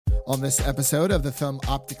On this episode of the Film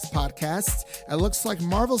Optics Podcast, it looks like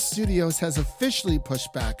Marvel Studios has officially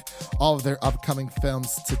pushed back all of their upcoming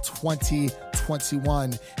films to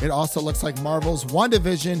 2021. It also looks like Marvel's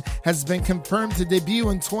WandaVision has been confirmed to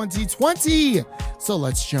debut in 2020. So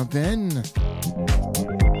let's jump in.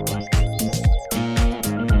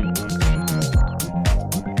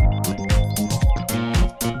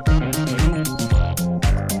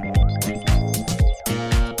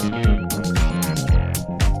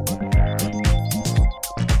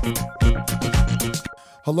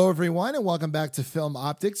 Hello, everyone, and welcome back to Film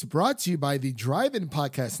Optics, brought to you by the Drive-In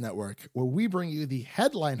Podcast Network, where we bring you the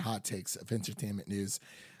headline hot takes of entertainment news.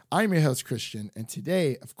 I'm your host, Christian, and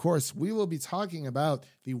today, of course, we will be talking about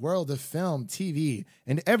the world of film, TV,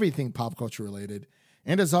 and everything pop culture related.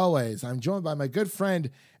 And as always, I'm joined by my good friend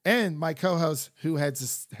and my co-host who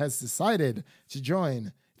has decided to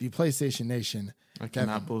join the PlayStation Nation. I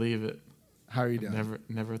cannot believe it. How are you doing?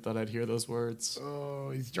 Never thought I'd hear those words. Oh,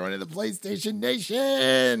 he's joining the PlayStation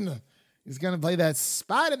Nation. He's going to play that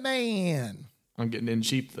Spider-Man. I'm getting in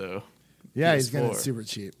cheap, though. Yeah, PS4. he's getting it super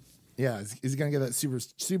cheap. Yeah, he's going to get that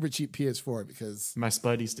super cheap PS4 because... My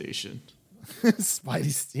Spidey station.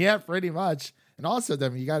 Yeah, pretty much. And also,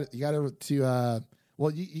 Devin, you got to you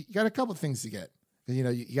got a couple things to get. You know,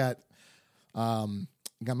 you got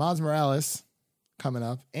Miles Morales coming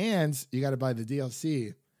up, and you got to buy the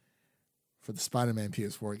DLC for the Spider-Man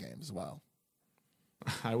PS4 game as well.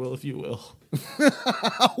 I will if you will.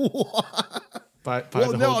 buy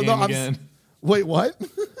the whole game again. Wait, what?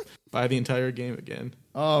 Buy the entire game again.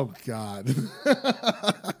 Oh, God.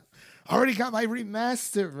 I already got my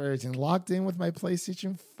remastered version locked in with my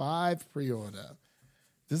PlayStation 5 pre-order.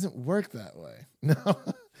 Doesn't work that way. No.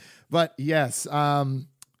 But yes, of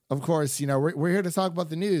course, you know, we're here to talk about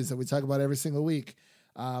the news that we talk about every single week.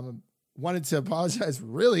 Wanted to apologize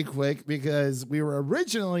really quick because we were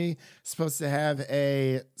originally supposed to have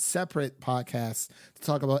a separate podcast to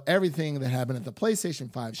talk about everything that happened at the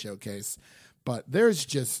PlayStation 5 showcase, but there's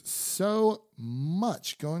just so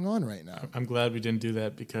much going on right now. I'm glad we didn't do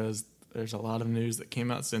that because there's a lot of news that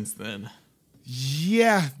came out since then.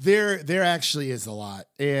 Yeah, there actually is a lot.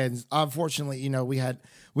 And unfortunately, you know, we had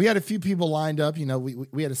a few people lined up, you know,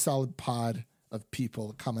 we had a solid pod of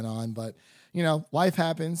people coming on, but you know, life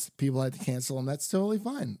happens. People had to cancel, and that's totally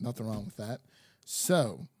fine. Nothing wrong with that.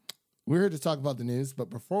 So, we're here to talk about the news, but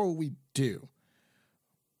before we do,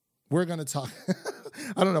 we're going to talk.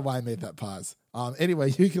 I don't know why I made that pause.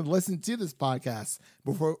 Anyway, you can listen to this podcast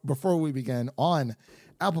before we begin on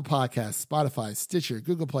Apple Podcasts, Spotify, Stitcher,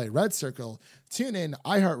 Google Play, Red Circle, TuneIn,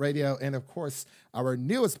 iHeartRadio, and of course, our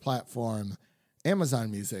newest platform,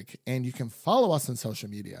 Amazon Music. And you can follow us on social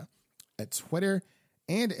media at Twitter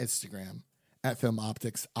and Instagram at Film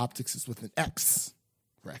Optics. Optics is with an X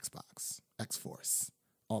for Xbox, X-Force,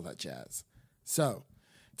 all that jazz. So,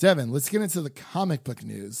 Devin, let's get into the comic book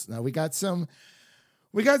news. Now, it's been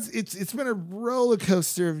a roller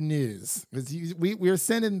coaster of news. We were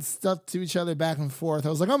sending stuff to each other back and forth. I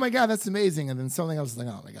was like, oh my God, that's amazing. And then something else was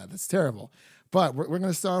like, oh my God, that's terrible. But we're going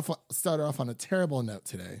to start off on a terrible note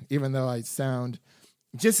today, even though I sound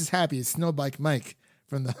just as happy as Snowbike Mike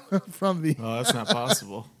from the. Oh, that's not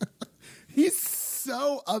possible. He's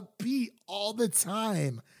so upbeat all the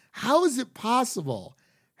time. How is it possible?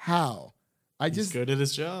 How? He's good at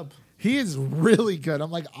his job. He is really good. I'm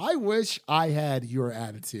like, I wish I had your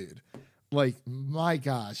attitude. Like, my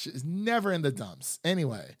gosh, it's never in the dumps.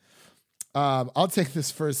 Anyway, I'll take this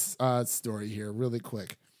first story here really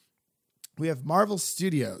quick. We have Marvel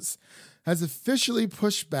Studios has officially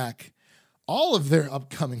pushed back all of their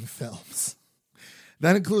upcoming films.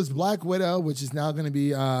 That includes Black Widow, which is now going to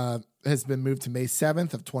be has been moved to May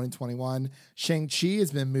 7th of 2021. Shang-Chi has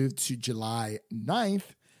been moved to July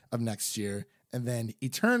 9th of next year. And then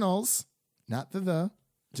Eternals, not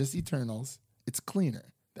just Eternals. It's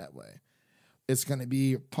cleaner that way. It's going to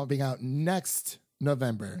be pumping out next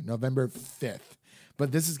November 5th.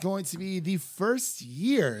 But this is going to be the first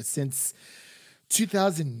year since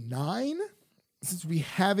 2009 since we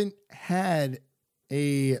haven't had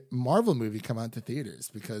a Marvel movie come out to theaters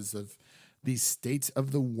because of the state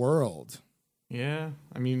of the world. Yeah,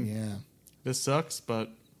 I mean, This sucks, but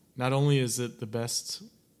not only is it the best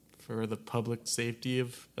for the public safety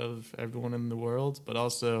of everyone in the world, but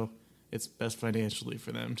also it's best financially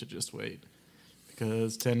for them to just wait.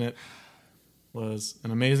 Because Tenet was an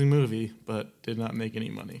amazing movie, but did not make any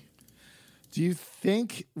money. Do you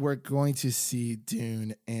think we're going to see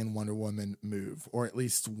Dune and Wonder Woman move, or at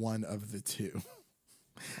least one of the two?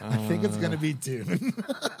 I think it's going to be Dune.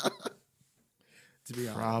 To be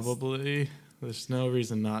honest. Probably. There's no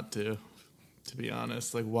reason not to be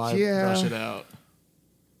honest. Like, why Yeah. rush it out?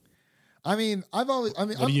 I mean,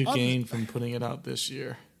 what do you gain from putting it out this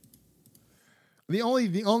year? The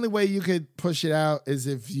only way you could push it out is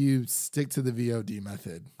if you stick to the VOD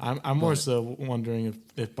method. I'm more so wondering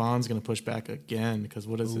if Bond's going to push back again, because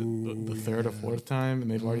what is it, the third or fourth time,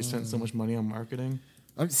 and they've already spent so much money on marketing.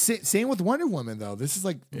 Same with Wonder Woman though. This is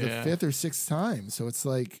like the fifth or sixth time, so it's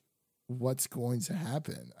like, what's going to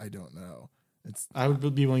happen? I don't know. I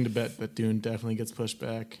would be willing to bet that Dune definitely gets pushed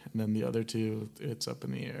back, and then the other two, it's up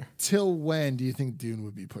in the air. Till when do you think Dune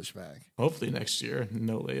would be pushed back? Hopefully next year,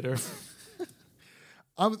 no later.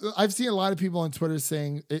 I've seen a lot of people on Twitter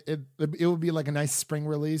saying it would be like a nice spring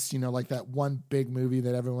release, like that one big movie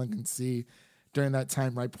that everyone can see during that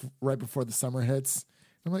time right before the summer hits.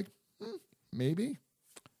 I'm like, maybe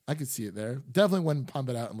I could see it there. Definitely wouldn't pump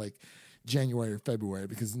it out in like January or February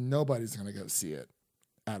because nobody's going to go see it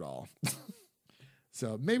at all.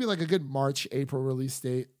 So maybe like a good March, April release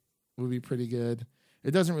date would be pretty good.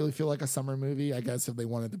 It doesn't really feel like a summer movie. I guess if they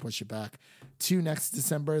wanted to push it back to next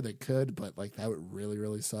December, they could, but like that would really,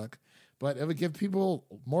 really suck. But it would give people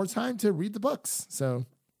more time to read the books. So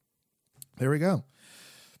there we go.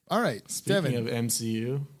 All right. Speaking of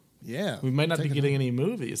MCU. Yeah. We might not be getting any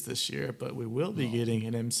movies this year, but we will be getting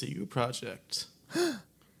an MCU project.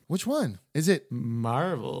 Which one? Is it?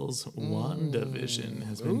 Marvel's WandaVision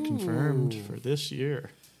has been confirmed for this year.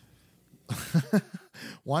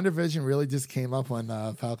 WandaVision really just came up on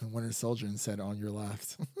Falcon Winter Soldier and said on your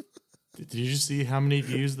left. Did you see how many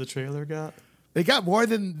views the trailer got? It got more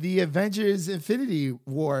than the Avengers Infinity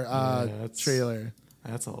War trailer.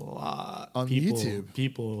 That's a lot. On YouTube.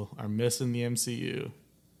 People are missing the MCU.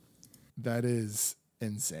 That is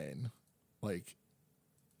insane. Like,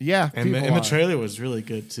 yeah. And the trailer was really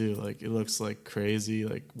good too. Like, it looks like crazy,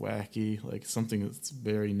 like wacky, like something that's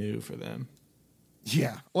very new for them.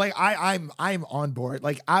 Yeah, like I'm on board.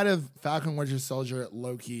 Like out of Falcon Winter Soldier,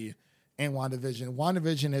 Loki, and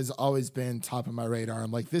WandaVision has always been top of my radar.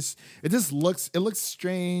 I'm like this. It looks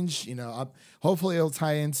strange. Hopefully it'll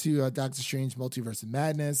tie into Doctor Strange Multiverse of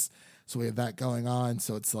Madness. So we have that going on.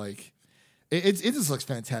 So it's like it just looks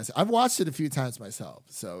fantastic. I've watched it a few times myself.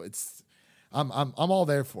 So I'm all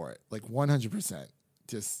there for it. Like 100%.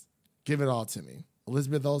 Just give it all to me.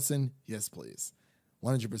 Elizabeth Olsen, yes please.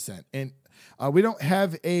 100%. And we don't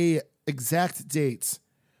have a exact date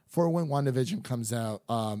for when WandaVision comes out.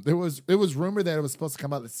 It was rumored that it was supposed to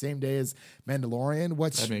come out the same day as Mandalorian,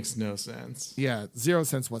 which that makes no sense. Yeah, zero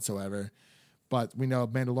sense whatsoever. But we know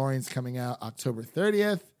Mandalorian's coming out October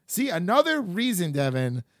 30th. See, another reason,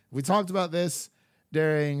 Devin, we talked about this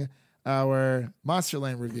during our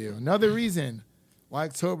Monsterland review. Another reason why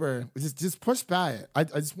October just push by it. I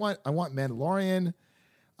want Mandalorian.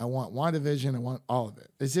 I want WandaVision. I want all of it.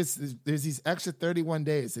 It's just there's these extra 31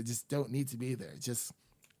 days that just don't need to be there. Just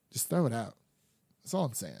throw it out. That's all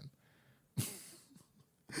I'm saying.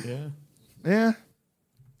 Yeah.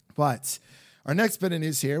 But our next bit of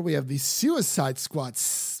news here, we have the Suicide Squad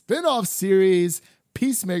spin-off series,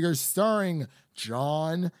 Peacemaker, starring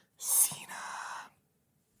John Cena.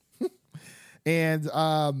 And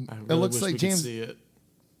it looks like James. See it.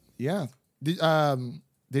 Yeah. Did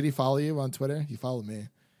he follow you on Twitter? He followed me.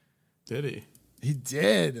 Did he? He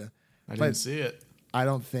did. I didn't see it. I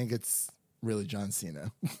don't think it's really John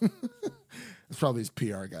Cena. It's probably his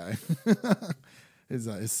PR guy,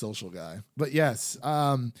 his social guy. But yes,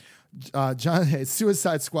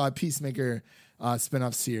 Suicide Squad Peacemaker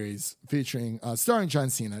spinoff series featuring starring John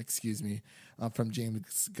Cena. From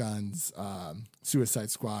James Gunn's Suicide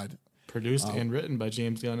Squad, produced and written by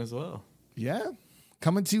James Gunn as well. Yeah,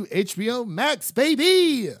 coming to HBO Max,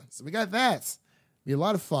 baby. So we got that. Be a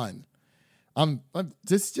lot of fun.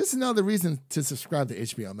 Just another reason to subscribe to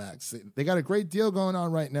HBO Max. They got a great deal going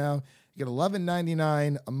on right now. You get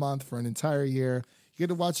 $11.99 a month for an entire year. You get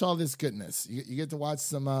to watch all this goodness. You get to watch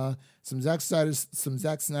some Zack Snyder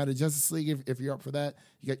Justice League if you're up for that.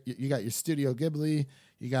 You got your Studio Ghibli.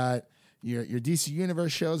 You got your DC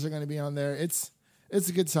Universe shows are going to be on there. It's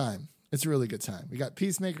a good time. It's a really good time. We got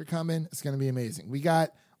Peacemaker coming. It's going to be amazing. We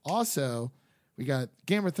got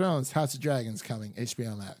Game of Thrones, House of Dragons coming,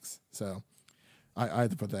 HBO Max. So I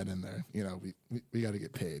had to put that in there. We got to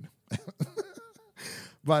get paid.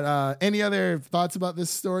 But any other thoughts about this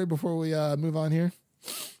story before we move on here?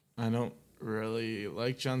 I don't really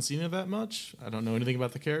like John Cena that much. I don't know anything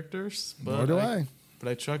about the characters. But Nor do I. But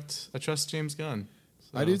I trust James Gunn.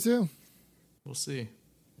 So I do too. We'll see.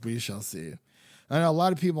 We shall see. I know a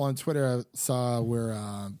lot of people on Twitter I saw were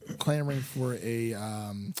clamoring for a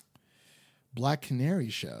Black Canary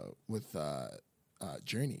show with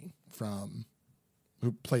Journey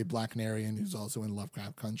who played Black Canary and who's also in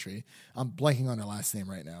Lovecraft Country. I'm blanking on her last name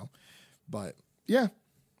right now. But yeah,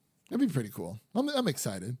 That'd be pretty cool. I'm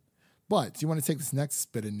excited. But do you want to take this next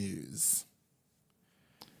bit of news?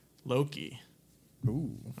 Loki.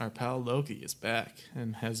 Ooh. Our pal Loki is back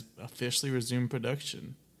and has officially resumed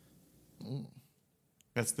production. Ooh.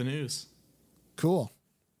 That's the news. Cool.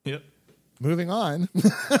 Yep. Moving on.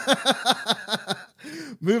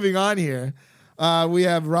 Moving on here. We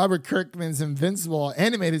have Robert Kirkman's Invincible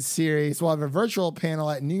animated series. We'll have a virtual panel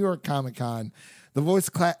at New York Comic Con. The voice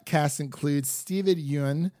cast includes Steven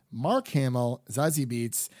Yeun, Mark Hamill, Zazie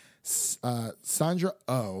Beetz, Sandra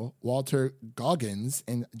Oh, Walter Goggins,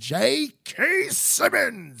 and J.K.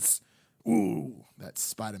 Simmons. Ooh, that's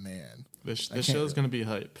Spider-Man. This show is going to be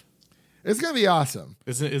hype. It's going to be awesome.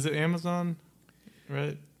 Is it Amazon,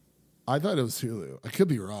 right? I thought it was Hulu. I could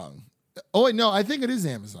be wrong. Oh, wait, no, I think it is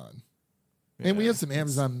Amazon. Yeah, and we have some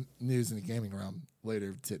Amazon news in the gaming realm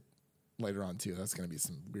later on, too. That's going to be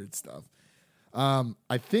some weird stuff.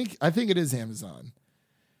 I think it is Amazon.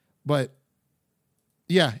 But,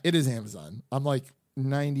 yeah, it is Amazon. I'm like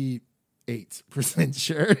 98%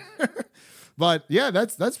 sure. But, yeah,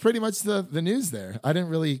 that's pretty much the news there. I didn't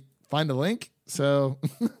really find a link, so...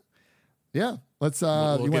 Yeah, let's.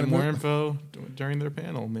 We'll get more info during their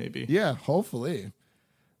panel, maybe. Yeah, hopefully.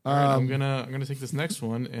 All right, I'm gonna take this next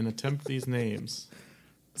one and attempt these names.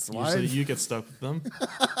 Usually, you get stuck with them.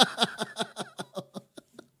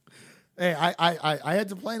 Hey, I had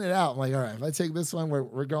to plan it out. I'm like, all right, if I take this one,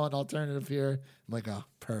 we're going alternative here. I'm like, oh,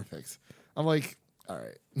 perfect. I'm like, all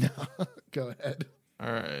right, no, go ahead.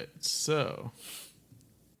 All right, so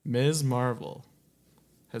Ms. Marvel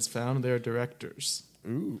has found their directors.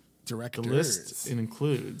 Ooh. Directors. The list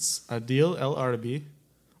includes Adil El Arbi,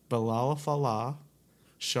 Bilal Fallah,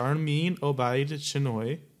 Sharmeen Obaid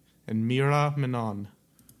Chinoy, and Mira Menon.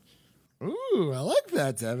 Ooh, I like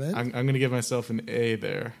that, Devin. I'm going to give myself an A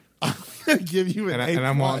there. I'm going to give you an A+. And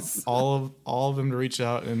I want all of them to reach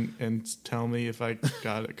out and tell me if I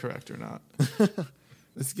got it correct or not.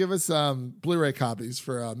 Let's give us Blu-ray copies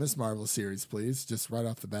for Miss Marvel series, please. Just right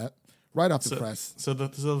off the bat. Right off the press. So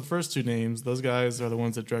the first two names, those guys are the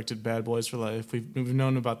ones that directed Bad Boys for Life. We've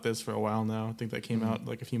known about this for a while now. I think that came out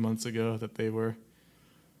like a few months ago that they were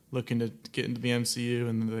looking to get into the MCU,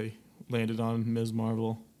 and they landed on Ms.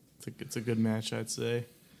 Marvel. It's a good match, I'd say.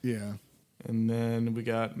 Yeah. And then we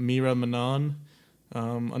got Mira Menon.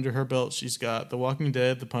 Under her belt, she's got The Walking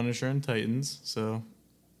Dead, The Punisher, and Titans. So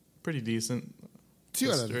pretty decent.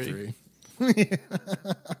 2 out of 3.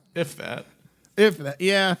 If that. If that,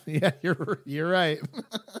 yeah, you're right.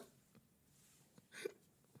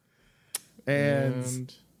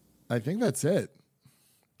 and I think that's it,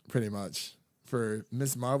 pretty much, for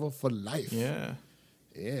Miss Marvel for life. Yeah.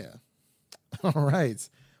 All right.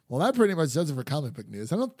 Well, that pretty much does it for comic book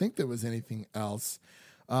news. I don't think there was anything else.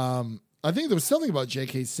 I think there was something about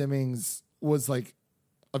J.K. Simmons was like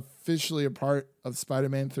officially a part of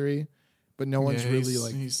Spider-Man 3, but no one's really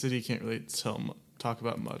like. He said he can't really talk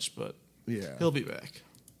about much, but. Yeah, he'll be back.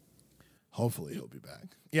 Hopefully, he'll be back.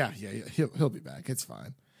 Yeah. He'll be back. It's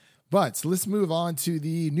fine. But let's move on to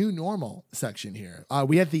the new normal section here.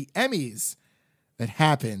 We had the Emmys that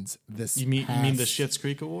happened this. You mean the Schitt's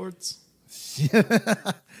Creek Awards?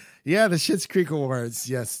 Yeah, the Schitt's Creek Awards.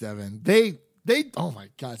 Yes, Devin. They. Oh my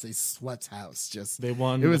gosh, they swept house. They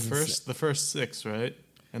won the first 6, right?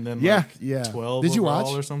 And then 12 Did you watch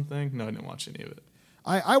or something? No, I didn't watch any of it.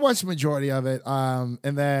 I watched the majority of it,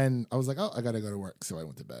 and then I was like, oh, I got to go to work, so I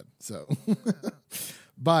went to bed. So,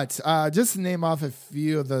 but just to name off a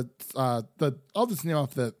few of I'll just name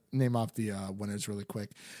off the winners really quick.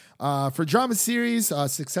 For drama series,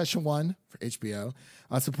 Succession won for HBO.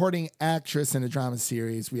 Supporting actress in a drama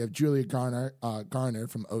series, we have Julia Garner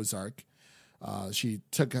from Ozark. She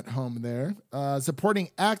took it home there. Supporting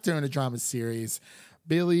actor in a drama series,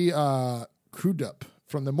 Billy Crudup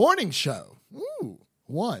from The Morning Show. Ooh.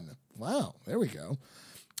 1. Wow, there we go.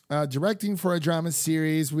 Directing for a drama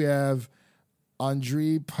series, we have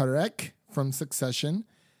Andrei Parek from Succession.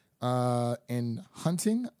 And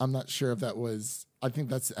Hunting, I'm not sure if that was, I think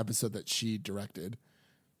that's the episode that she directed.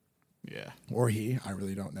 Yeah. Or he, I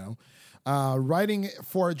really don't know. Writing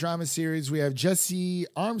for a drama series, we have Jesse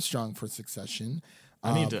Armstrong for Succession.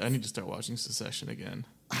 I need to start watching Succession again.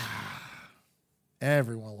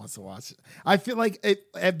 Everyone wants to watch it. I feel like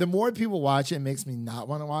the more people watch it, it makes me not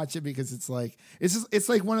want to watch it because it's like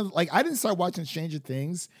one of like I didn't start watching Stranger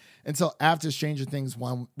Things until after Stranger Things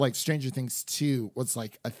 1, like Stranger Things 2 was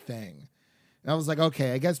like a thing. And I was like,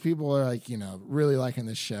 okay, I guess people are like, really liking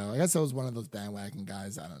this show. I guess I was one of those bandwagon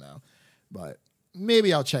guys. I don't know. But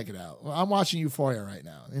maybe I'll check it out. I'm watching Euphoria right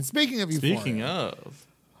now. And speaking of Euphoria.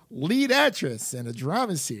 Lead actress in a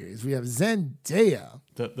drama series, we have Zendaya.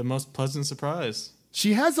 The most pleasant surprise.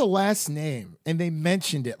 She has a last name, and they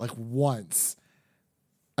mentioned it like once.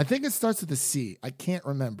 I think it starts with a C. I can't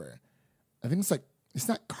remember. I think it's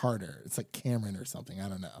not Carter. It's like Cameron or something. I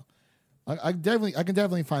don't know. I can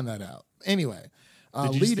definitely find that out. Anyway,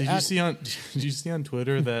 did you see on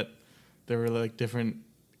Twitter that there were like different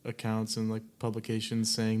accounts and like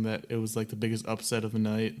publications saying that it was like the biggest upset of the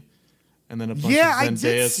night, and then a bunch of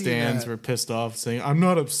Zendaya stands were pissed off, saying, "I'm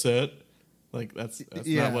not upset." Like that's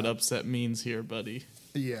not what upset means here, buddy.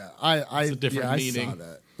 Yeah, it's a different meaning. I saw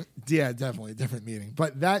that. Yeah, definitely a different meaning.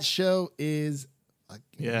 But that show is,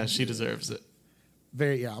 she deserves it.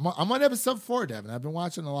 I'm on episode 4, Devin. I've been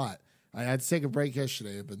watching a lot. I had to take a break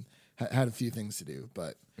yesterday. I've been had a few things to do,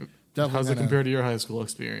 but how's it compared to your high school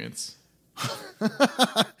experience?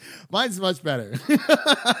 Mine's much better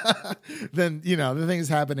than the things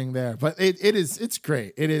happening there. But it's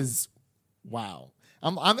great. It is wow.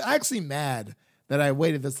 I'm actually mad that I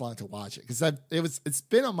waited this long to watch it because it's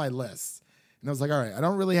been on my list, and I was like, all right, I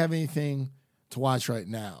don't really have anything to watch right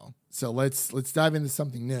now, so let's dive into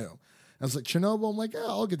something new. I was like, Chernobyl. I'm like, yeah,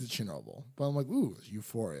 I'll get to Chernobyl, but I'm like, ooh,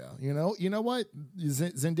 Euphoria. You know what?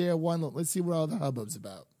 Zendaya won. Let's see what all the hubbub's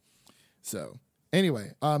about. So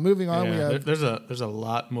anyway, moving on. Yeah, we have there's a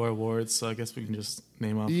lot more awards, so I guess we can just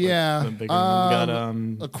name off. Yeah, the bigger one.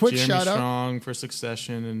 We got a quick Jeremy shout Strong for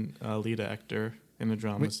Succession and lead actor in a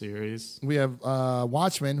drama series. We have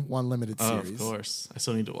Watchmen, one limited series. Of course, I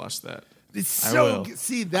still need to watch that. It's so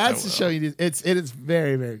that's the show you need. It is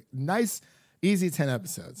very, very nice, easy 10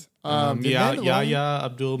 episodes. Yahya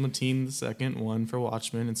Abdul Mateen II won for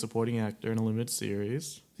Watchmen and supporting actor in a limited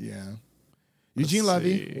series. Yeah. Eugene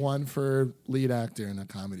Levy won for lead actor in a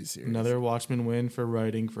comedy series. Another Watchmen win for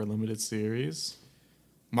writing for a limited series.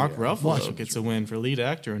 Mark Ruffalo gets a win for lead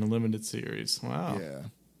actor in a limited series. Wow. Yeah.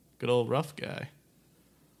 Good old rough guy.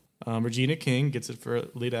 Regina King gets it for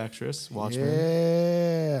lead actress, Watchmen.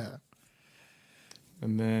 Yeah.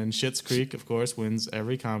 And then Schitt's Creek, of course, wins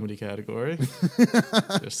every comedy category.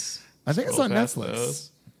 I think it's on Netflix.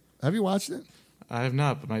 Those. Have you watched it? I have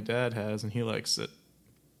not, but my dad has, and he likes it.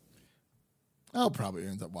 I'll probably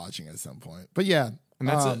end up watching it at some point. But yeah. And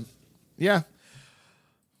that's it. Yeah.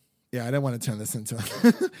 Yeah, I didn't want to turn this into a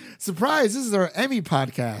surprise. This is our Emmy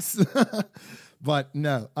podcast. But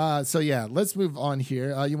no. So yeah, let's move on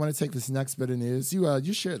here. You want to take this next bit of news?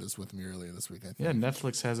 You shared this with me earlier this week, I think. Yeah,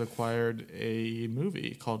 Netflix has acquired a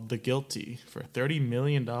movie called The Guilty for $30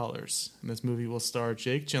 million. And this movie will star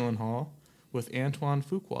Jake Gyllenhaal with Antoine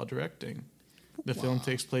Fuqua directing. The film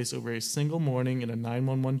takes place over a single morning in a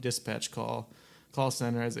 911 dispatch call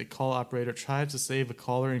center as a call operator tries to save a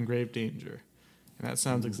caller in grave danger. And that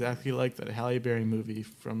sounds exactly like that Halle Berry movie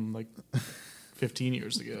from like 15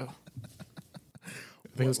 years ago.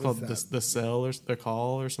 I think it was called The Cell or The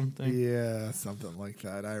Call or something. Yeah, something like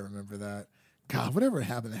that. I remember that. God, whatever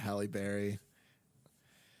happened to Halle Berry?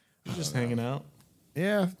 Just hanging out.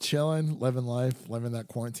 Yeah, chilling, living that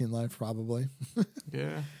quarantine life probably.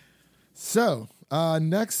 Yeah. So,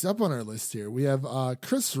 next up on our list here, we have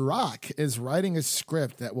Chris Rock is writing a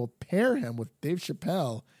script that will pair him with Dave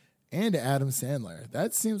Chappelle and Adam Sandler.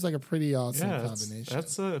 That seems like a pretty awesome combination.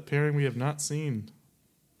 That's a pairing we have not seen.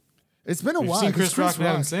 It's been a while. We've seen Chris Rock and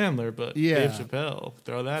Adam Sandler, but Dave Chappelle,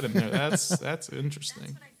 throw that in there. That's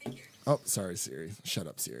interesting. Oh, sorry, Siri. Shut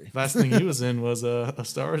up, Siri. Last thing he was in was A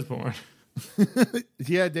Star Is Born.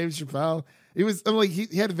 Yeah, Dave Chappelle. It was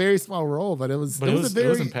he had a very small role, but it was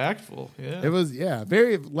impactful. Yeah, it was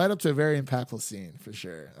very led up to a very impactful scene for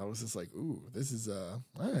sure. I was just like, ooh, this is all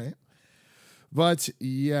right. But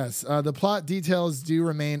yes, the plot details do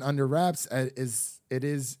remain under wraps. It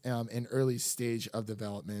is in early stage of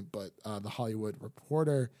development, but the Hollywood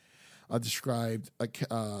Reporter described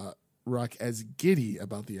Rock as giddy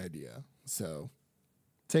about the idea. So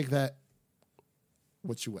take that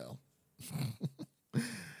what you will.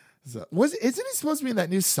 So isn't he supposed to be in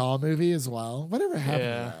that new Saw movie as well? Whatever happened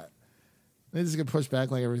to that? They just get pushed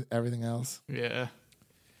back like everything else. Yeah.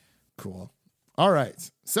 Cool. All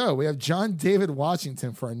right. So we have John David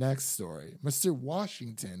Washington for our next story. Mr.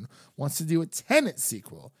 Washington wants to do a Tenet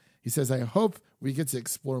sequel. He says, I hope we get to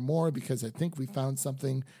explore more because I think we found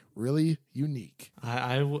something really unique.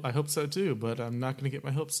 I hope so too, but I'm not going to get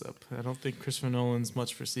my hopes up. I don't think Christopher Nolan's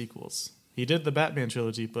much for sequels. He did the Batman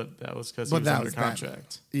trilogy, but that was because he was under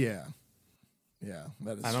contract. Batman. Yeah,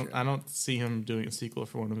 that is true. I don't see him doing a sequel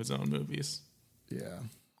for one of his own movies. Yeah.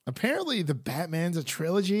 Apparently, the Batman's a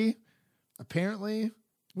trilogy. Apparently,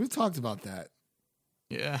 we've talked about that.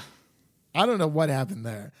 Yeah. I don't know what happened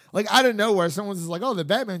there. Like, out of nowhere, someone's just like, oh, the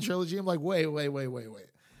Batman trilogy. I'm like, wait.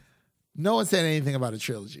 No one said anything about a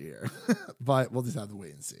trilogy here. But we'll just have to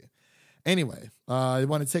wait and see. Anyway, I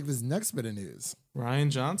want to take this next bit of news. Rian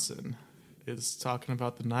Johnson is talking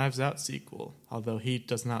about the Knives Out sequel, although he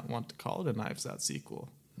does not want to call it a Knives Out sequel.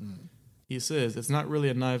 He says, it's not really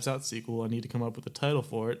a Knives Out sequel. I need to come up with a title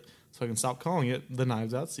for it so I can stop calling it the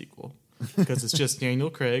Knives Out sequel. Because it's just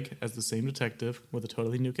Daniel Craig as the same detective with a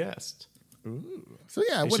totally new cast. Ooh. So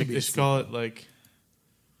yeah, it wouldn't be. They should call it like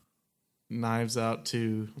Knives Out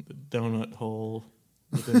to the donut hole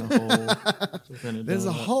within a hole within a There's donut.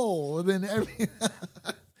 a hole within every.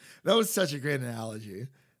 That was such a great analogy.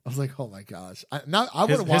 I was like, oh my gosh. I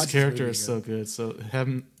want to watch. His character is so good. So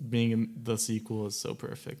him being in the sequel is so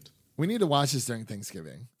perfect. We need to watch this during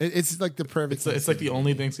Thanksgiving. It's like the perfect. It's like the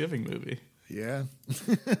only Thanksgiving movie. Yeah.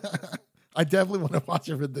 I definitely want to watch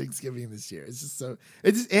it for Thanksgiving this year. It's just so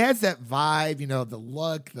it adds that vibe, the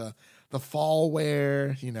look, the fall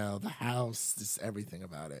wear, the house, just everything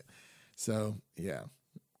about it. So yeah,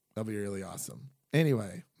 that'll be really awesome.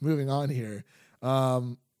 Anyway, moving on here.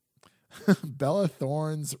 Bella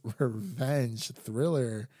Thorne's revenge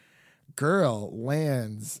thriller girl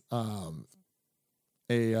lands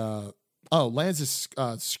lands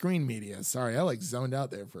a screen media. Sorry, I zoned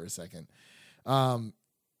out there for a second.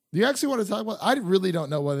 Do you actually want to talk about? I really don't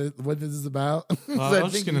know what this is about. I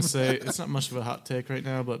was just gonna say it's not much of a hot take right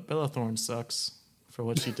now, but Bella Thorne sucks for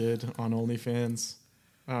what she did on OnlyFans.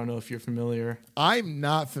 I don't know if you're familiar. I'm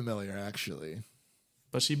not familiar, actually.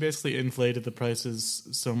 But she basically inflated the prices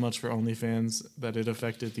so much for OnlyFans that it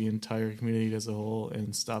affected the entire community as a whole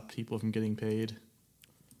and stopped people from getting paid.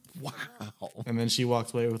 Wow. And then she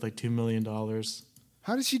walked away with like $2 million.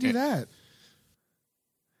 How did she do that?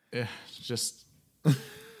 Yeah, just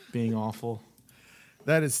being awful.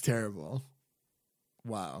 That is terrible.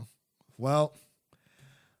 Wow. Well,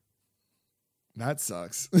 that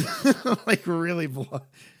sucks. Like really.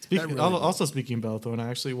 Also speaking of Bella Thorne, I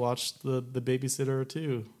actually watched the Babysitter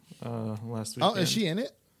 2 last week. Oh, is she in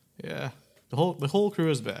it? Yeah, the whole crew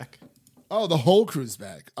is back. Oh, the whole crew's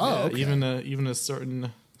back. Oh, yeah, okay. even a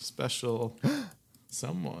certain special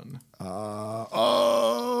someone. Now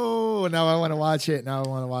I want to watch it. I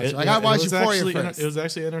got to watch it for you first. It was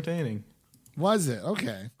actually entertaining. Was it?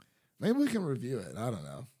 Okay. Maybe we can review it. I don't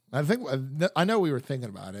know. I know we were thinking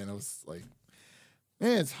about it, and I was like,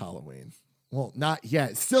 it's Halloween. Well, not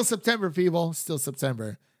yet. Still September, people. Still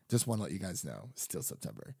September. Just want to let you guys know. Still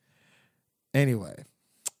September. Anyway,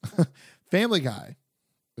 Family Guy.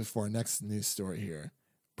 Before our next news story here,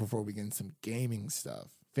 before we get into some gaming stuff.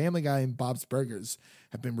 Family Guy and Bob's Burgers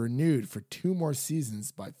have been renewed for 2 more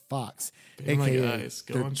seasons by Fox, aka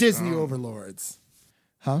their Disney overlords.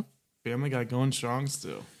 Huh? Family Guy going strong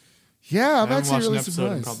still. Yeah, I'm actually really surprised. I haven't watched an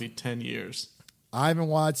episode in probably 10 years. I haven't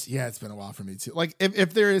watched. Yeah, it's been a while for me too. Like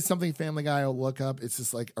if there is something Family Guy I'll look up, it's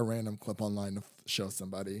just like a random clip online to show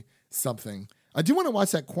somebody something. I do want to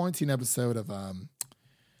watch that quarantine episode of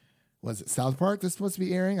was it South Park that's supposed to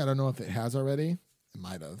be airing? I don't know if it has already. It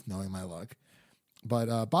might have, knowing my luck.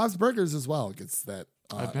 But Bob's Burgers as well gets that.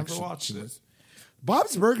 I've never watched it.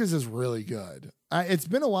 Bob's Burgers is really good. It's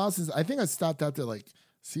been a while since I think I stopped after like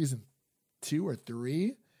season 2 or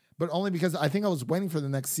 3, but only because I think I was waiting for the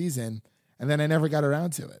next season and then I never got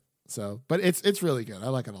around to it. So, but it's really good. I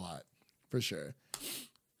like it a lot for sure.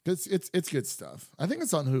 It's good stuff. I think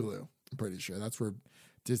it's on Hulu. I'm pretty sure that's where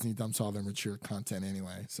Disney dumps all their mature content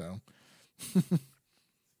anyway. So.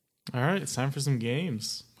 All right, it's time for some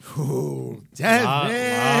games. Ooh,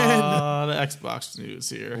 lot of Xbox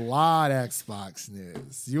news here. A lot of Xbox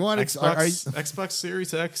news. You want Xbox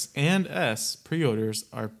Series X and S pre-orders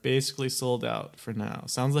are basically sold out for now.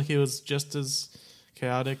 Sounds like it was just as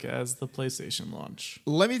chaotic as the PlayStation launch.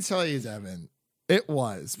 Let me tell you, Devin, it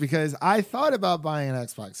was because I thought about buying an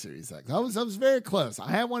Xbox Series X. I was very close.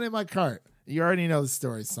 I had one in my cart. You already know the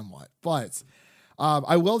story somewhat, but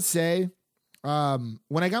I will say.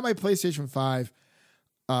 When I got my PlayStation 5,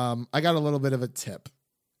 I got a little bit of a tip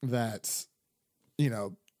that,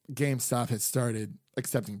 GameStop had started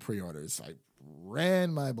accepting pre-orders. I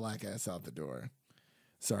ran my black ass out the door.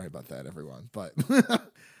 Sorry about that, everyone. But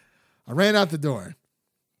I ran out the door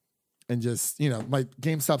and just, my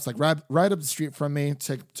GameStop's like right up the street from me.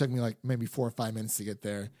 Took me like maybe 4 or 5 minutes to get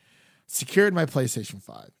there. Secured my PlayStation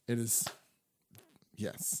 5. It is,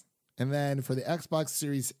 yes. And then for the Xbox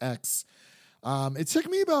Series X, it took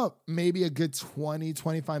me about maybe a good 20,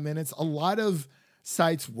 25 minutes. A lot of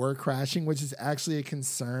sites were crashing, which is actually a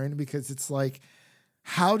concern because it's like,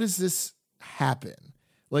 how does this happen?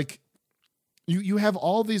 Like, you have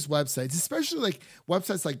all these websites, especially like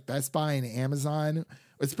websites like Best Buy and Amazon,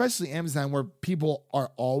 especially Amazon, where people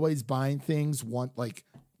are always buying things,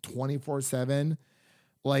 24/7.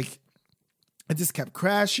 Like, it just kept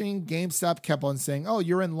crashing. GameStop kept on saying, "Oh,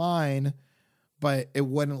 you're in line," but it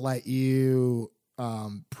wouldn't let you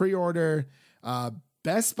pre-order.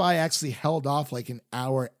 Best Buy actually held off like an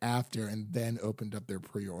hour after and then opened up their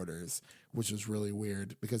pre-orders, which was really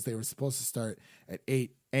weird because they were supposed to start at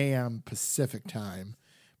 8 a.m. Pacific time.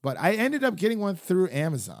 But I ended up getting one through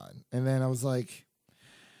Amazon. And then I was like,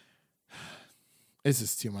 this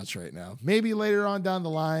is too much right now. Maybe later on down the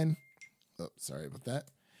line. Oh, sorry about that.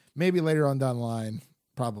 Maybe later on down the line.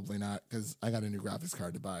 Probably not, because I got a new graphics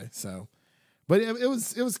card to buy. So, but it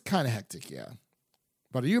was kind of hectic, yeah.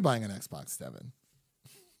 But are you buying an Xbox, Devin?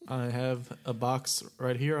 I have a box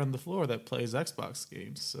right here on the floor that plays Xbox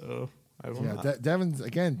games, so I will not. Devin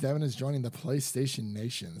is joining the PlayStation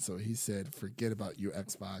Nation, so he said, forget about you,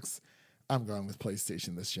 Xbox. I'm going with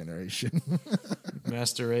PlayStation this generation.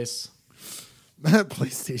 Master Race.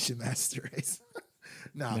 PlayStation Master Race.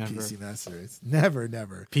 Nah, never. PC Master Race. Never.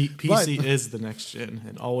 PC is the next gen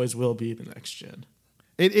and always will be the next gen.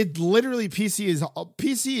 It literally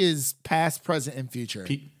PC is past, present, and future.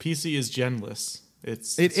 PC is genless.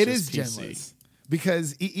 It is genless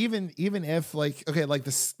because even if like the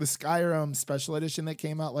Skyrim special edition that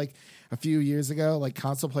came out like a few years ago, like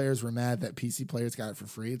console players were mad that PC players got it for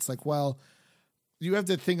free. It's like, well, you have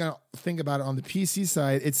to think about it on the PC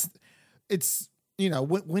side. It's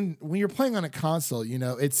when you're playing on a console,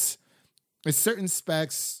 it's certain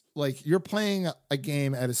specs. Like you're playing a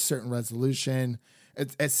game at a certain resolution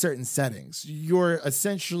at certain settings. You're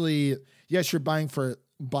essentially, yes, you're buying for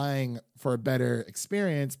a better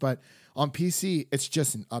experience, but on PC, it's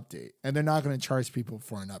just an update. And they're not going to charge people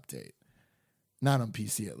for an update. Not on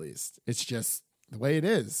PC, at least. It's just the way it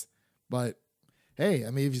is. But, hey,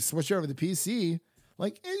 I mean, if you switch over to PC,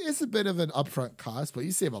 like, it's a bit of an upfront cost, but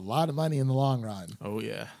you save a lot of money in the long run. Oh,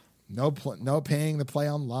 yeah. No paying to play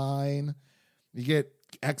online. You get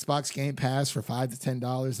Xbox Game Pass for $5 to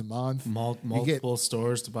 $10 a month. Multiple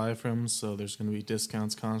stores to buy from, so there's going to be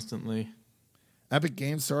discounts constantly. Epic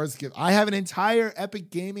Game Stores I have an entire Epic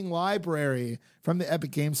Gaming library from the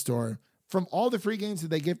Epic Game Store from all the free games that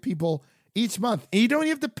they give people each month, and you don't even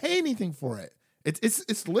have to pay anything for it.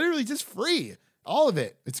 It's literally just free, all of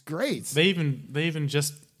it. It's great. They even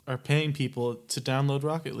just are paying people to download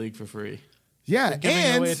Rocket League for free. Yeah, they're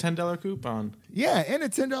giving away a $10 coupon. Yeah, and a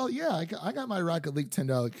 $10. Yeah, I got my Rocket League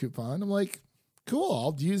 $10 coupon. I'm like, cool.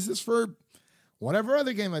 I'll use this for whatever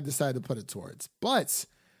other game I decide to put it towards. But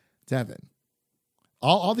Devin.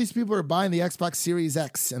 All these people are buying the Xbox Series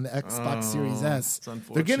X and the Xbox Series S.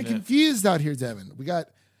 They're getting confused out here, Devin. We got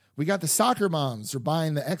the soccer moms are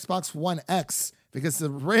buying the Xbox One X because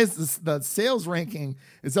the sales ranking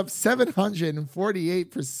is up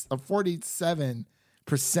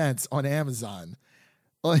 747% on Amazon.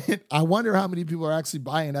 I wonder how many people are actually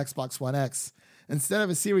buying an Xbox One X instead of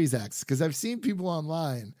a Series X, because I've seen people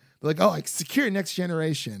online. They're like, oh, secure next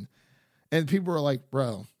generation. And people are like,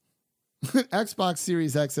 bro, Xbox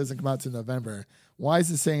Series X doesn't come out to November. Why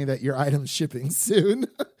is it saying that your item's shipping soon?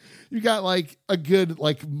 You got like a good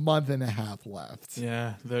month and a half left.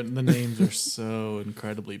 Yeah, the names are so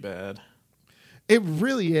incredibly bad. It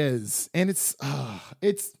really is. And it's I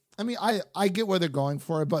mean, I get where they're going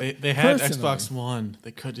for it, but they had Xbox One.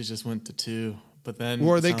 They could have just went to 2, but then it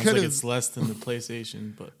sounds like it's less than the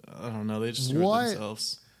PlayStation, but I don't know. They just screwed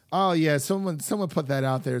themselves. Oh, yeah. Someone put that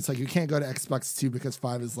out there. It's like, you can't go to Xbox 2 because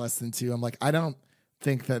 5 is less than 2. I'm like, I don't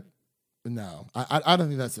think that. No, I don't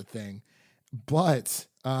think that's a thing. But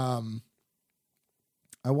I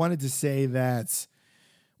wanted to say that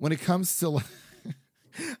when it comes to.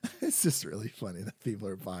 It's just really funny that people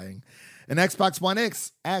are buying an Xbox One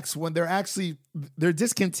X when they're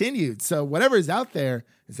discontinued. So whatever is out there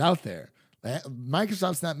is out there.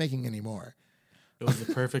 Microsoft's not making any more. It was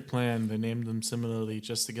the perfect plan. They named them similarly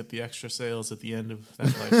just to get the extra sales at the end of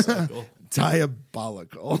that life cycle.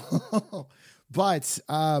 Diabolical. But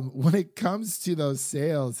when it comes to those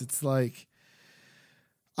sales, it's like,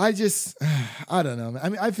 I don't know. I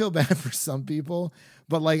mean, I feel bad for some people,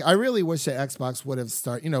 but I really wish that Xbox would have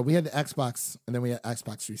started. We had the Xbox and then we had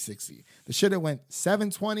Xbox 360. They should have went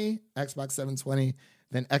 720, Xbox 720,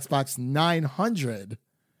 then Xbox 900,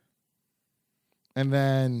 and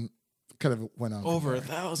then could have went on over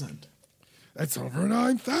 1,000. That's over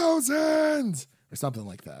 9,000 or something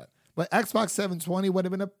like that. But Xbox 720 would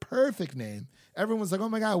have been a perfect name. Everyone was like, "Oh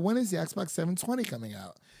my god, when is the Xbox 720 coming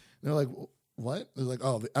out?" And they're like, "What?" They're like,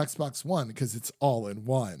 "Oh, the Xbox One, because it's all in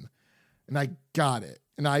one." And I got it,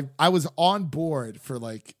 and I was on board for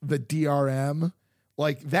the DRM.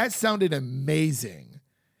 That sounded amazing,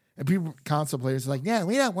 and people, console players, are like, "Yeah,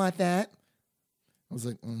 we don't want that." I was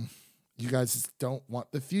like, You guys just don't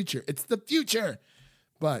want the future. It's the future.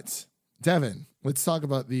 But Devin, let's talk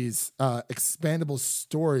about these expandable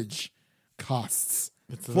storage costs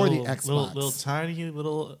for little, the Xbox. Little tiny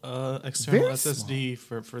external Very SSD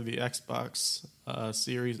for the Xbox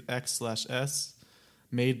Series X/S,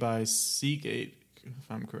 made by Seagate, if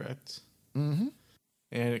I'm correct. Mm-hmm.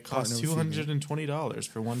 And it costs $220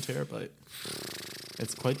 for 1 terabyte.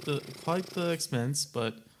 It's quite the expense,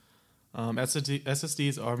 but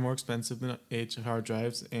SSDs are more expensive than hard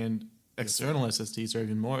drives, and external SSDs are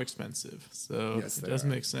even more expensive. So it does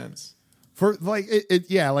make sense. For like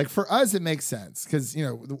like for us it makes sense because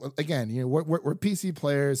again we're PC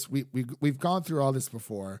players. We've gone through all this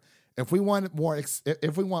before. If we want more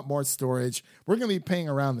storage, we're going to be paying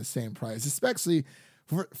around the same price, especially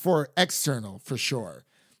for external for sure.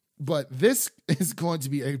 But this is going to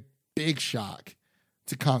be a big shock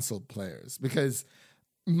to console players because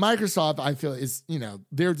Microsoft, I feel, is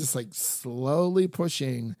they're just like slowly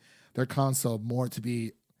pushing their console more to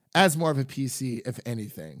be as more of a PC, if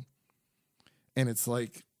anything. And it's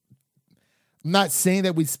like, I'm not saying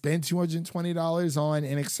that we spend $220 on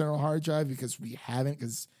an external hard drive because we haven't,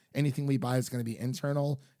 because anything we buy is going to be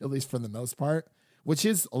internal, at least for the most part, which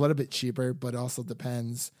is a little bit cheaper, but also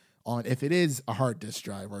depends on if it is a hard disk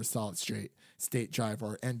drive or a solid state drive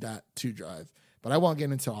or M.2 drive. But I won't get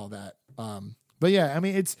into all that. But yeah, I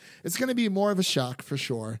mean, it's going to be more of a shock for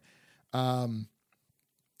sure. It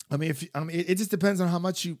just depends on how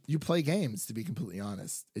much you play games, to be completely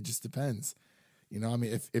honest. It just depends.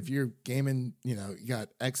 If you're gaming, you got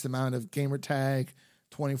X amount of gamer tag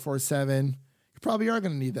 24/7, you probably are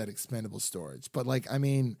going to need that expandable storage. But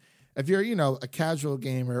if you're, a casual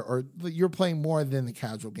gamer or you're playing more than the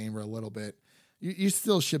casual gamer a little bit, you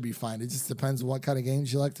still should be fine. It just depends on what kind of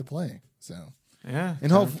games you like to play. So yeah,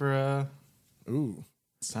 and it's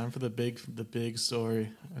time for the big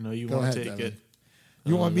story. I know you want to take it.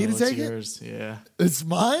 You want me to take yours? it? Yeah. It's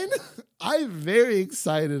mine? I'm very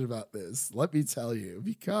excited about this. Let me tell you,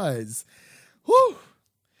 because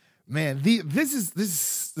man, this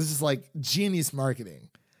is like genius marketing.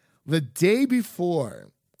 The day before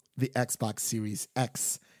the Xbox Series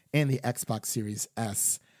X and the Xbox Series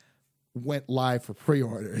S went live for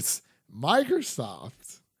pre-orders,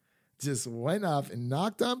 Microsoft just went up and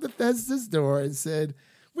knocked on Bethesda's door and said,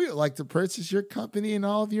 "We would like to purchase your company and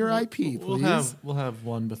all of your IP, please." We'll have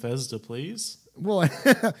one Bethesda, please. Well,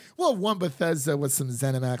 one Bethesda with some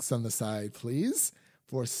ZeniMax on the side, please,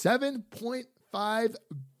 for $7.5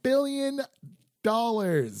 billion.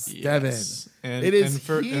 Yes. Devin, and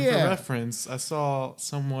for reference, I saw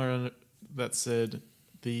somewhere that said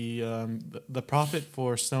the profit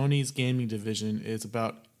for Sony's gaming division is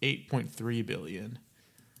about $8.3 billion.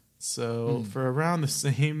 So for around the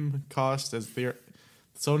same cost as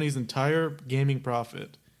Sony's entire gaming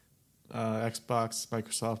profit, Xbox,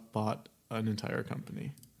 Microsoft bought an entire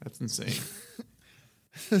company. That's insane.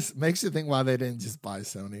 This makes you think why they didn't just buy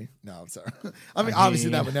Sony. No, I'm sorry.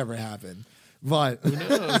 Obviously that would never happen. But who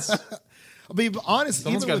knows? Honest,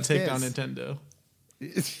 someone's got to take down Nintendo.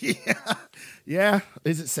 Yeah.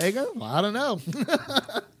 Is it Sega? Well, I don't know.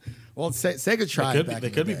 Well, Sega tried.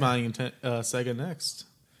 They could be buying Sega next.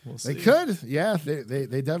 We'll see. They could, yeah,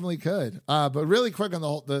 they definitely could. But really quick on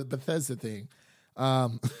the Bethesda thing,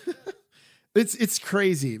 it's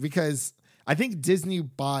crazy because I think Disney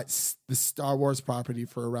bought the Star Wars property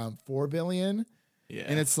for around $4 billion. Yeah,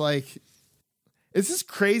 and it's like, it's just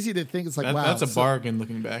crazy to think. It's like, wow, that's a bargain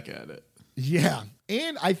looking back at it. Yeah,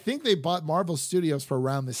 and I think they bought Marvel Studios for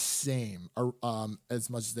around the same, as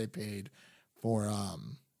much as they paid for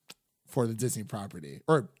the Disney property,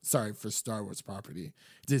 or sorry, for Star Wars property.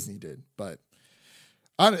 Disney did, but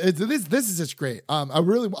this is just great. I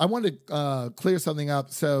want to clear something up.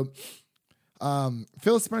 So,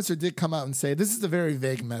 Phil Spencer did come out and say, this is a very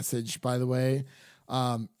vague message, by the way.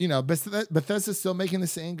 Bethesda's still making the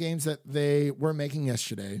same games that they were making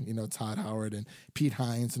yesterday. Todd Howard and Pete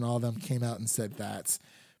Hines and all of them came out and said that.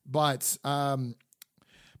 But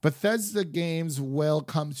Bethesda games will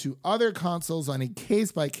come to other consoles on a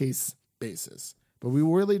case-by-case basis. But we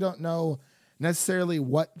really don't know necessarily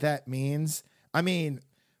what that means. I mean,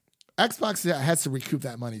 Xbox has to recoup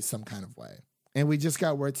that money some kind of way. And we just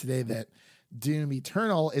got word today that Doom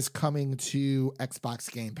Eternal is coming to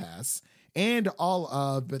Xbox Game Pass. And all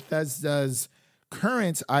of Bethesda's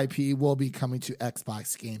current IP will be coming to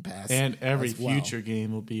Xbox Game Pass. And every future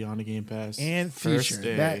game will be on a Game Pass. And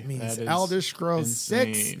future. That means Elder Scrolls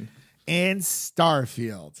 6 and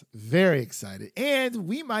Starfield. Very excited. And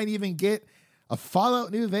we might even get a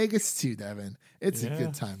Fallout New Vegas 2, Devin. It's a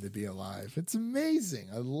good time to be alive. It's amazing.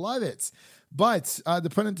 I love it. But to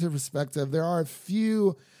put it into perspective, there are a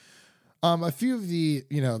few of the,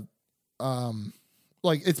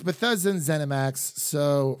 like it's Bethesda and ZeniMax.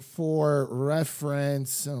 So for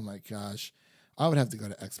reference, oh my gosh, I would have to go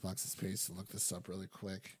to Xbox's page to look this up really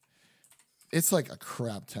quick. It's like a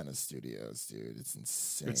crap ton of studios, dude. It's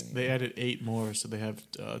insane. They added 8 more, so they have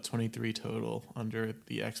 23 total under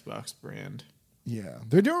the Xbox brand. Yeah,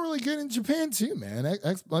 they're doing really good in Japan too, man.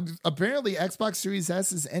 Apparently, Xbox Series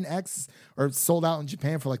S's and X are sold out in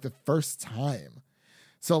Japan for like the first time.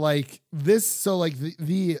 So like this, so like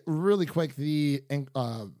the really quick the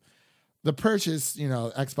purchase,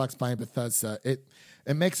 Xbox buying Bethesda,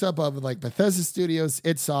 it makes up of like Bethesda Studios,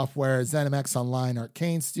 id Software, ZeniMax Online,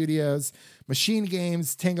 Arcane Studios, Machine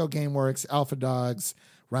Games, Tango Gameworks, Alpha Dogs,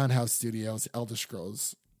 Roundhouse Studios, Elder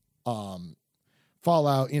Scrolls,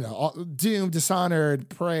 Fallout, Doom, Dishonored,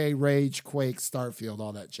 Prey, Rage, Quake, Starfield,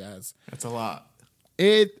 all that jazz. That's a lot.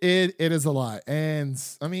 It is a lot. And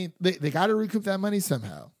I mean, they got to recoup that money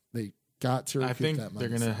somehow. They got to recoup that money. I think they're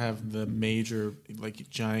going to have the major, like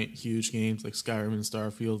giant, huge games like Skyrim and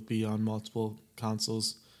Starfield be on multiple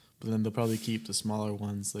consoles. But then they'll probably keep the smaller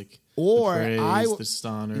ones like the Prey, the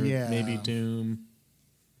Dishonored, maybe Doom.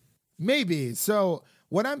 Maybe. So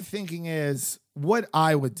what I'm thinking is what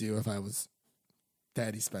I would do if I was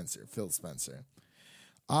Daddy Spencer, Phil Spencer.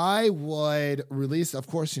 I would release, of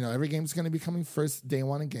course, every game's going to be coming first day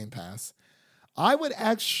one in Game Pass. I would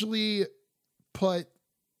actually put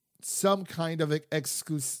some kind of time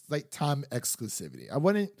exclusivity. I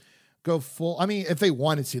wouldn't go full. I mean, if they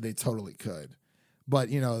wanted to, they totally could. But,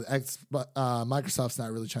 Microsoft's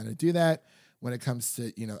not really trying to do that when it comes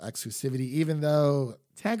to, exclusivity, even though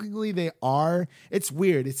technically they are. It's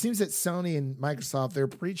weird. It seems that Sony and Microsoft, they're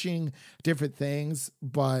preaching different things,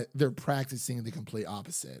 but they're practicing the complete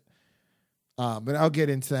opposite. But I'll get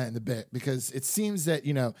into that in a bit because it seems that,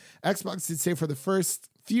 Xbox did say for the first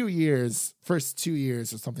 2 years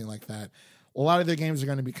or something like that, a lot of their games are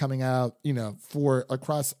going to be coming out, for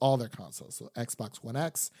across all their consoles. So Xbox One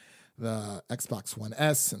X, the Xbox One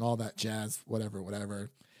S, and all that jazz,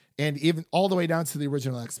 whatever. And even all the way down to the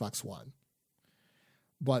original Xbox One.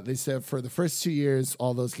 But they said for the first 2 years,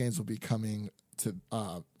 all those games will be coming to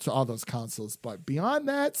all those consoles. But beyond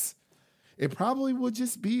that, it probably will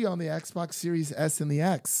just be on the Xbox Series S and the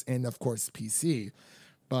X, and of course PC.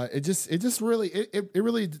 But it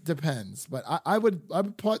really depends. But I would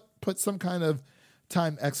put some kind of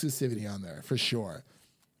time exclusivity on there for sure.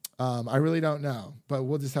 I really don't know, but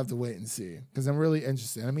we'll just have to wait and see because I'm really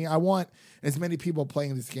interested. I mean, I want as many people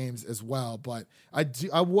playing these games as well, but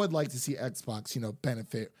I would like to see Xbox,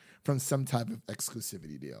 benefit from some type of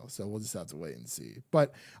exclusivity deal. So we'll just have to wait and see.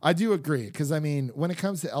 But I do agree because I mean, when it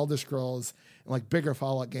comes to Elder Scrolls and like bigger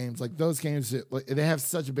Fallout games, like those games, they have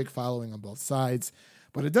such a big following on both sides.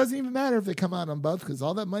 But it doesn't even matter if they come out on both because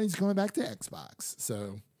all that money's going back to Xbox.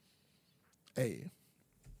 So, hey.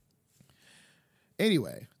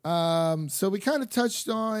 Anyway, so we kind of touched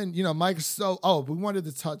on, Microsoft. Oh, we wanted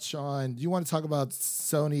to touch on, do you want to talk about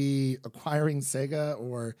Sony acquiring Sega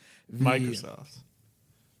or Microsoft,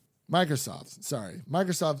 sorry.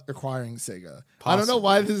 Microsoft acquiring Sega. Possibly. I don't know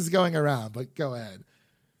why this is going around, but go ahead.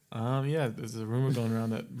 Yeah, there's a rumor going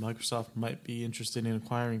around that Microsoft might be interested in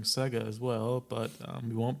acquiring Sega as well, but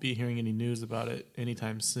we won't be hearing any news about it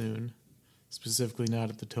anytime soon, specifically not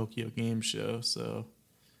at the Tokyo Game Show, so...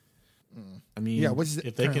 I mean,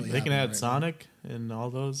 if they can add Sonic and all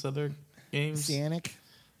those other games, Sonic.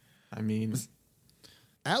 I mean,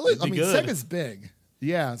 Sega's big.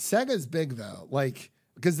 Yeah, Sega's big though. Like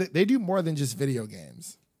because they do more than just video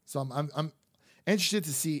games. So I'm interested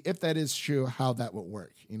to see if that is true, how that would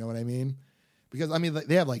work. You know what I mean? Because I mean,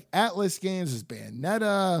 they have like Atlas games, there's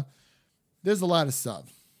Bayonetta, there's a lot of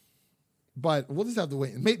stuff. But we'll just have to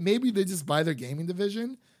wait. Maybe they just buy their gaming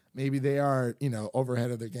division. Maybe they are,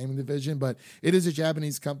 overhead of their gaming division, but it is a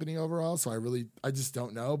Japanese company overall. So I just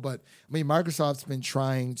don't know. But I mean, Microsoft's been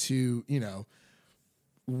trying to,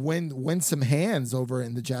 win some hands over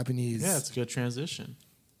in the Japanese. Yeah, it's a good transition.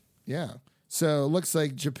 Yeah. So it looks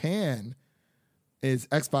like Japan is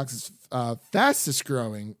Xbox's fastest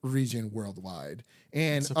growing region worldwide.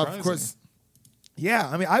 And of course, yeah,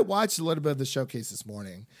 I mean, I watched a little bit of the showcase this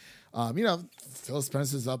morning. Phil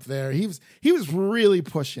Spencer's up there. He was really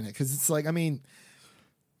pushing it because it's like, I mean,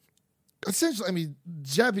 essentially,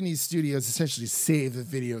 Japanese studios essentially saved the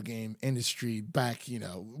video game industry back,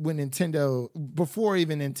 when before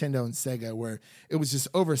even Nintendo and Sega, where it was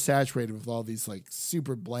just oversaturated with all these like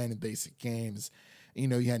super bland and basic games. You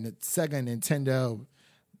had Sega and Nintendo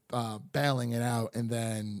battling it out, and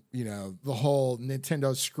then the whole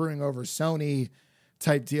Nintendo screwing over Sony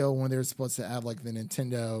type deal when they were supposed to have like the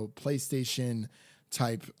Nintendo PlayStation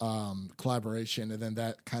type collaboration, and then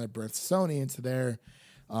that kind of birthed Sony into their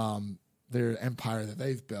their empire that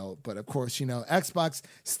they've built. But of course, Xbox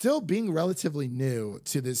still being relatively new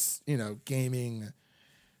to this, gaming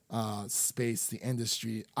space, the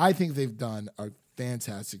industry. I think they've done a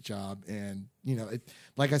fantastic job. And,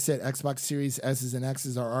 like I said, Xbox Series S's and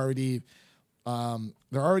X's are already,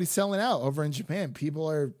 they're already selling out over in Japan. People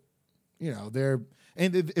are,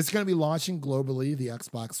 and it's going to be launching globally, the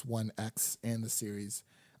Xbox One X and the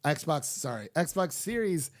Xbox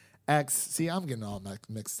Series X. See, I'm getting all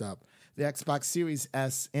mixed up. The Xbox Series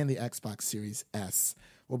S and the Xbox Series S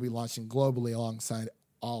will be launching globally alongside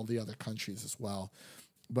all the other countries as well.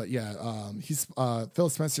 But yeah, Phil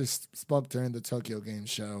Spencer spoke during the Tokyo Game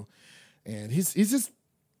Show, and he's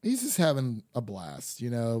just having a blast.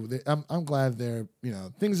 I'm glad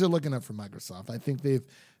things are looking up for Microsoft. I think they've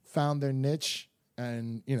found their niche,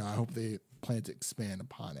 and I hope they plan to expand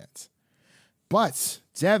upon it. But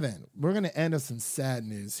Devin, we're gonna end on some sad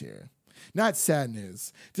news here. Not sad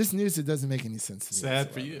news, just news that doesn't make any sense to me.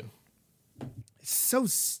 Sad for you. It's so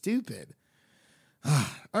stupid.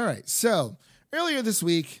 All right, so earlier this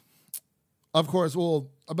week, of course,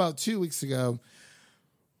 about 2 weeks ago,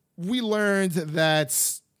 we learned that,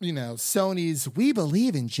 Sony's "we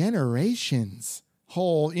believe in generations"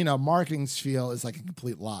 whole, marketing spiel is like a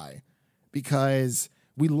complete lie, because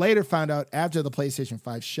we later found out after the PlayStation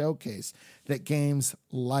 5 showcase that games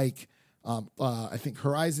like, I think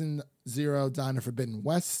Horizon Zero Dawn of Forbidden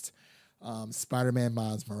West, Spider-Man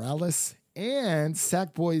Miles Morales, and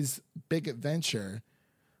Sackboy's Big Adventure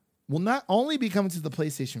will not only be coming to the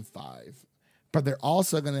PlayStation 5, but they're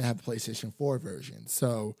also going to have PlayStation 4 version.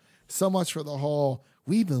 So much for the whole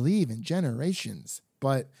 "we believe in generations."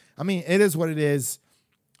 But I mean, it is what it is.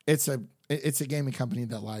 It's a gaming company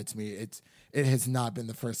that lied to me. It has not been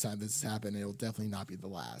the first time this has happened. It'll definitely not be the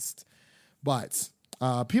last. But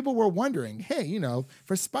people were wondering, hey,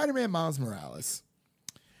 for Spider-Man Miles Morales,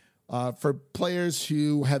 for players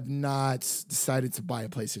who have not decided to buy a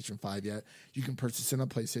PlayStation 5 yet, you can purchase it on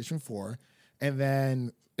PlayStation 4, and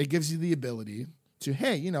then it gives you the ability to,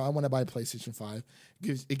 hey, I want to buy a PlayStation 5.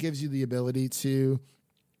 It gives you the ability to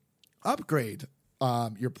upgrade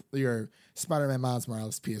your Spider-Man Miles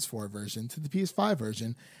Morales PS4 version to the PS5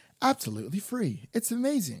 version absolutely free. It's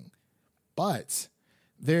amazing. But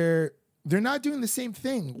they're not doing the same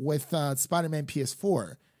thing with Spider-Man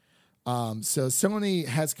PS4. So Sony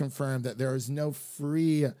has confirmed that there is no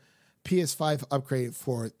free PS5 upgrade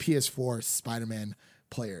for PS4 Spider-Man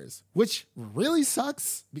players, which really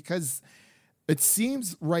sucks, because it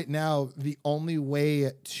seems right now the only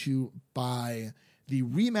way to buy the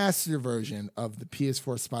remastered version of the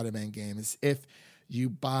PS4 Spider-Man game is if you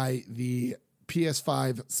buy the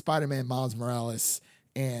PS5 Spider-Man Miles Morales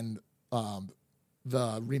and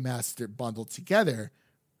the remastered bundle together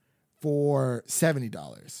for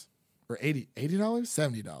 $70 or $80,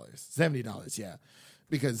 $70, yeah,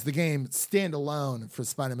 because the game standalone for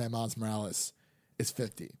Spider-Man Miles Morales is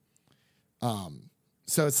 $50.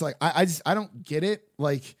 So it's like I don't get it.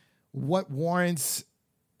 Like, what warrants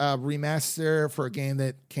a remaster for a game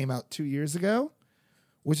that came out 2 years ago,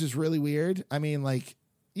 which is really weird. I mean, like,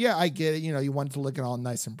 yeah, I get it. You want it to look all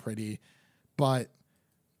nice and pretty, but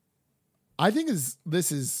I think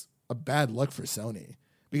this is a bad look for Sony,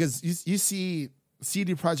 because you see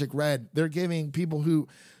CD Projekt Red, they're giving people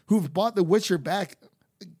who've bought The Witcher back,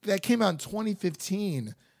 that came out in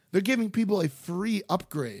 2015, they're giving people a free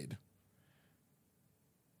upgrade.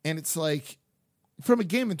 And it's like, from a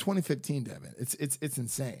game in 2015, Devin, it's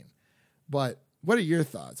insane. But what are your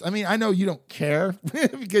thoughts? I mean, I know you don't care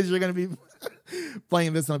because you're going to be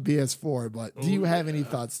playing this on PS4, but do you have any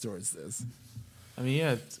thoughts towards this? I mean,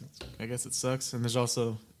 yeah, I guess it sucks. And there's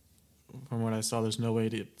also, from what I saw, there's no way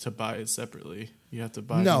to buy it separately. You have to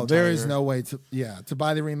buy there is no way to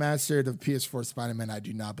buy the remastered of PS4 Spider-Man. I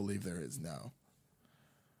do not believe there is, no.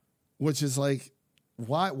 Which is like,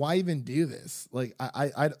 why even do this? Like,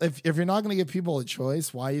 if you're not going to give people a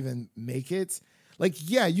choice, why even make it? Like,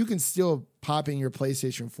 yeah, you can still pop in your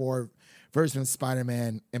PlayStation 4 version of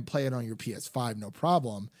Spider-Man and play it on your PS5, no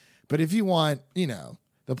problem. But if you want,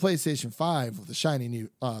 the PlayStation 5 with the shiny new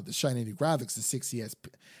graphics, the 60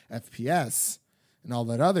 FPS, and all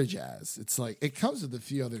that other jazz, it's like it comes with a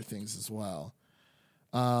few other things as well.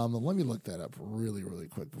 Let me look that up really, really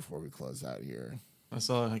quick before we close out here. I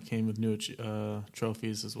saw it came with new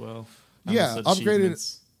trophies as well.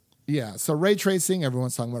 Upgraded. Yeah, so ray tracing.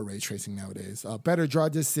 Everyone's talking about ray tracing nowadays. Better draw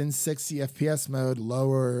distance, 60 FPS mode,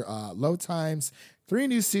 lower load times, 3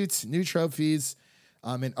 new suits, new trophies,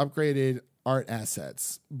 and upgraded art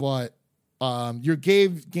assets. But your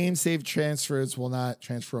game save transfers will not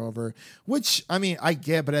transfer over, which, I mean, I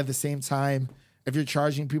get, but at the same time, if you're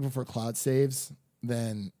charging people for cloud saves,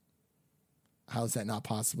 then How is that not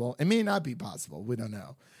possible? It may not be possible. We don't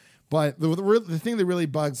know. But the thing that really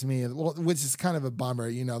bugs me, which is kind of a bummer,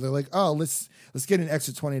 you know, they're like, oh, let's get an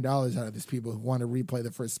extra $20 out of these people who want to replay the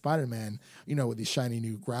first Spider-Man, you know, with these shiny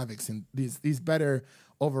new graphics and these better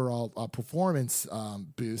overall performance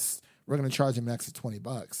boosts. We're going to charge them an extra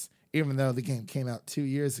 $20, even though the game came out 2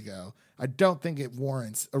 years ago. I don't think it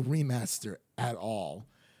warrants a remaster at all.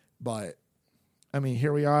 But I mean,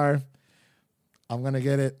 here we are. I'm going to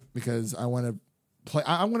get it because I want to play.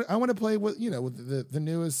 I want to play with, you know, with the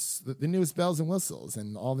newest bells and whistles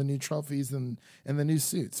and all the new trophies and the new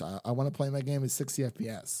suits. I want to play my game at 60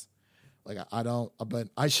 FPS. Like I don't, but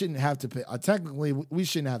I shouldn't have to pay. Technically, we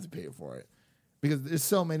shouldn't have to pay for it because there's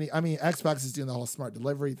so many. I mean, Xbox is doing the whole smart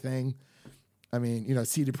delivery thing. I mean, you know,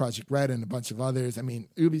 CD Projekt Red and a bunch of others. I mean,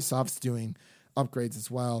 Ubisoft's doing upgrades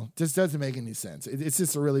as well. Just doesn't make any sense. It's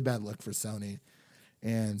just a really bad look for Sony,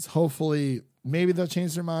 and hopefully, maybe they'll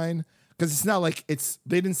change their mind. Because it's not like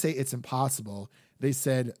they didn't say it's impossible. They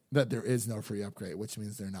said that there is no free upgrade, which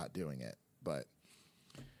means they're not doing it. But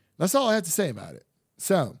that's all I have to say about it.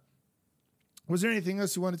 So, was there anything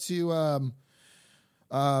else you wanted to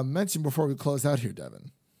mention before we close out here,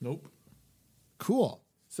 Devin? Nope. Cool.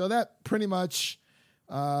 So that pretty much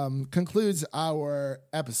concludes our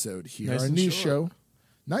episode here. Our new show.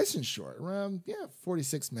 Nice and short. Around,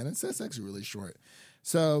 46 minutes. That's actually really short.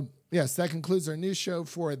 So, yes, that concludes our new show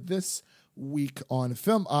for this week on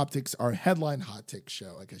Film Optics, our headline hot take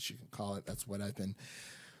show, I guess you can call it. That's what I've been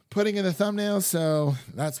putting in the thumbnail, so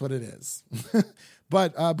that's what it is.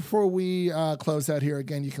 But before we close out here,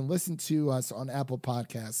 again, you can listen to us on Apple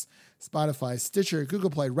Podcasts, Spotify, Stitcher, Google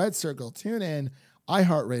Play, Red Circle, TuneIn,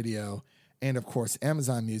 iHeartRadio, and, of course,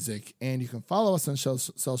 Amazon Music. And you can follow us on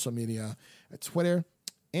social media at Twitter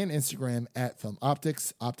and Instagram at Film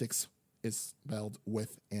Optics. Optics is spelled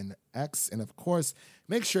with an X. And, of course,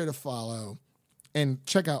 make sure to follow and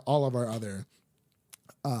check out all of our other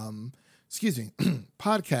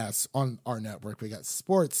podcasts on our network. We got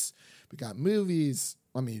sports, we got movies,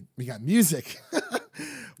 we got music,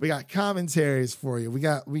 we got commentaries for you. We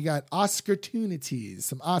got Oscar-tunities,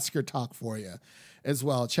 some Oscar talk for you as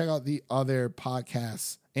well. Check out the other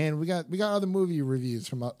podcasts. And we got other movie reviews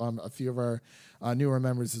from a few of our newer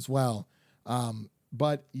members as well.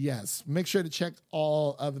 But yes, make sure to check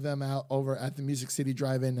all of them out over at the Music City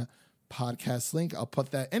Drive-In podcast link. I'll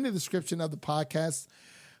put that in the description of the podcast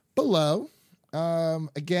below.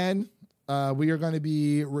 Again, we are going to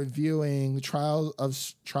be reviewing Trials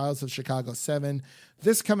of Chicago 7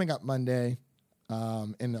 this coming up Monday.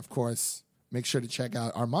 And of course, make sure to check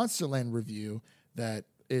out our Monsterland review that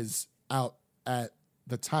is out at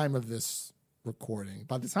the time of this recording.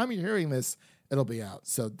 By the time you're hearing this, it'll be out.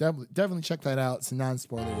 So definitely check that out. It's a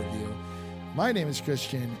non-spoiler review. My name is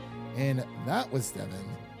Christian, and that was Devin.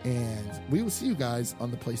 And we will see you guys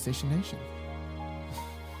on the PlayStation Nation.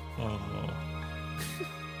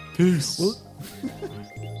 Peace.